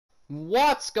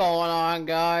What's going on,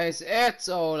 guys? It's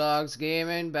O-Dogs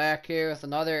Gaming back here with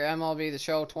another MLB The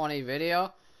Show 20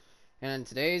 video. And in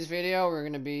today's video, we're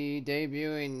going to be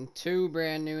debuting two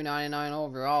brand new 99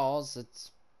 overalls.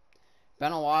 It's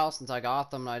been a while since I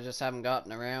got them, and I just haven't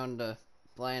gotten around to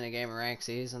playing a game of ranked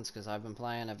seasons because I've been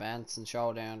playing events and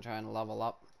showdown trying to level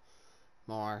up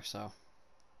more. So,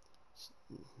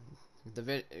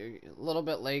 a little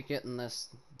bit late getting this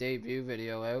debut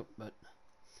video out, but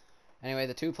anyway,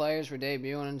 the two players we're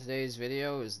debuting in today's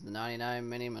video is the 99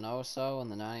 Minnie Minoso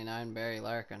and the 99 Barry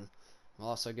Larkin. We'll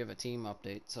also give a team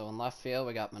update. So in left field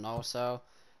we got Minoso,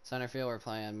 center field we're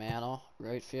playing Mantle,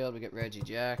 right field we get Reggie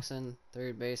Jackson,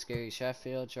 third base Gary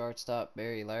Sheffield, shortstop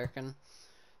Barry Larkin,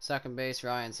 second base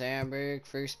Ryan Sandberg,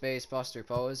 first base Buster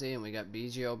Posey, and we got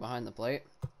Biggio behind the plate.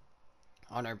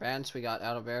 On our bench we got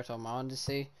Adalberto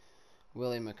Mondesi,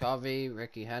 Willie McCovey,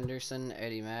 Ricky Henderson,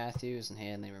 Eddie Matthews, and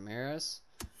Hanley Ramirez.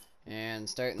 And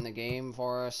starting the game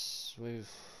for us, we're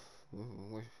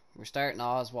starting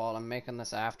Oswald. I'm making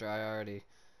this after I already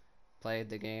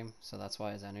played the game, so that's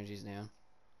why his energy's down.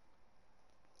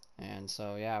 And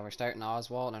so yeah, we're starting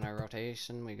Oswald in our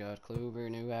rotation. We got Kluber,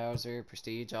 Newhouser,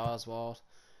 Prestige Oswald,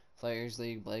 Players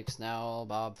League Blake Snell,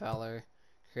 Bob Feller,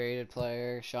 Created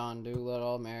Player Sean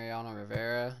Doolittle, Mariano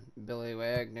Rivera, Billy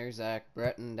Wagner, Zach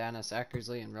Britton, Dennis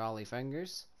Eckersley, and Raleigh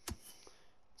Fingers.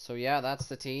 So yeah, that's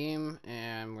the team,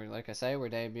 and we're, like I say,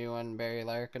 we're debuting Barry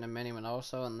Larkin and Minnie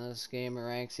Minoso in this game of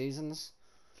ranked seasons.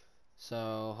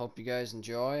 So hope you guys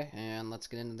enjoy, and let's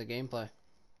get into the gameplay.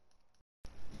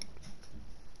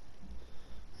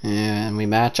 And we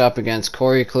match up against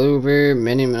Corey Kluber,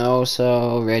 Minnie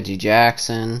Minoso, Reggie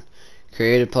Jackson,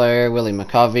 Creative Player Willie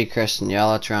McCovey, Christian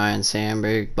Yelich, Ryan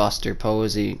Sandberg, Buster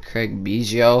Posey, Craig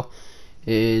Biggio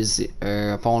is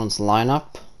our opponent's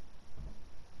lineup.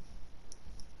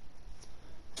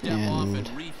 And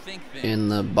in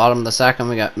the bottom of the second,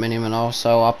 we got Minnie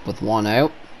Minoso up with one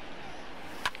out.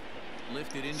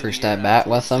 First at bat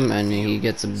with him, and he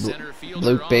gets a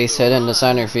bloop base hit into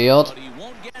center field.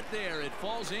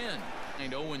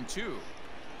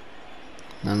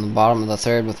 And the bottom of the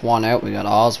third with one out, we got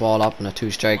Oswald up in a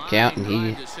two-strike count, and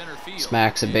he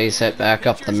smacks a base hit back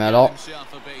up the middle.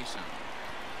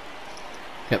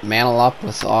 Got Mantle up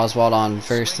with Oswald on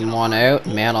first and one out.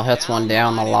 Mantle hits one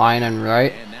down the line and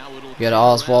right. We got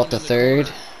Oswald to third.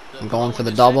 I'm going for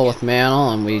the double with Mantle,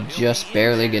 and we just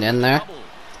barely get in there.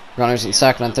 Runners in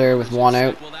second and third with one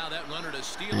out,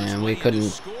 and we couldn't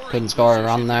score a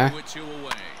run there.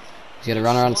 He's got a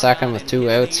runner on second with two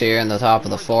outs here in the top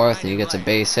of the fourth, and he gets a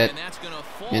base hit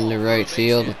into right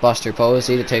field with Buster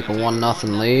Posey to take a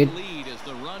 1-0 lead.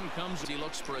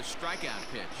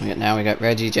 Now we got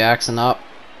Reggie Jackson up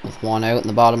with one out in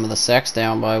the bottom of the sixth,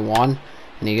 down by one,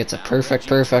 and he gets a perfect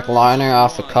liner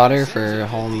off a cutter for a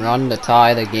home run to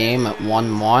tie the game at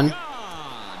 1-1.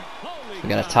 We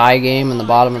got a tie game in the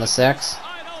bottom of the sixth.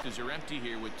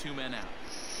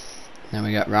 Then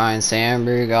we got Ryan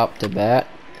Sandberg up to bat,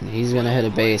 and he's gonna hit a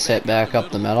base hit back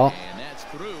up the middle.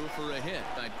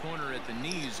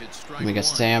 And we got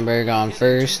Sandberg on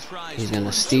first. He's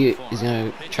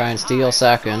gonna try and steal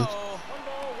second.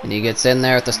 And he gets in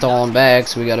there with the stolen bag,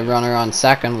 so we got a runner on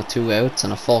second with two outs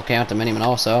and a full count to Minnie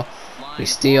Minoso. We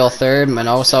steal third.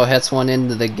 Minoso hits one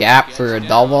into the gap for a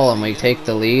double, and we take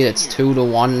the lead. It's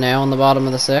 2-1 now in the bottom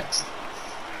of the sixth.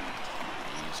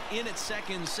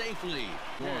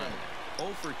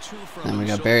 Then we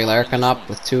got Barry Larkin up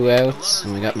with two outs,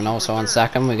 and we got Minoso on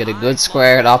second. We get a good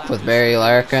squared up with Barry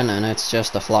Larkin, and it's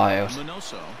just a fly out.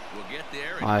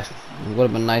 It would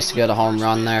have been nice to get a home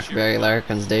run there for Barry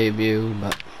Larkin's debut,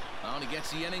 but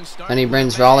then he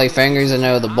brings Raleigh Fingers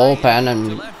into the bullpen,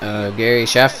 and Gary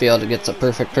Sheffield gets a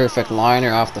perfect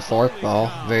liner off the fork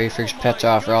ball. Very first pitch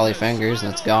off Raleigh Fingers,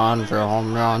 and it's gone for a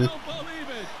home run.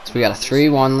 So we got a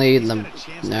 3-1 lead, and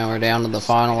now we're down to the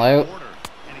final out.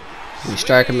 We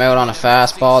strike him out on a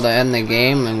fastball to end the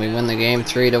game, and we win the game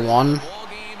 3-1.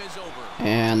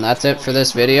 And that's it for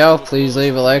this video. Please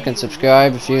leave a like and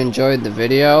subscribe if you enjoyed the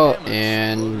video,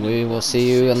 and we will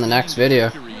see you in the next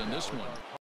video.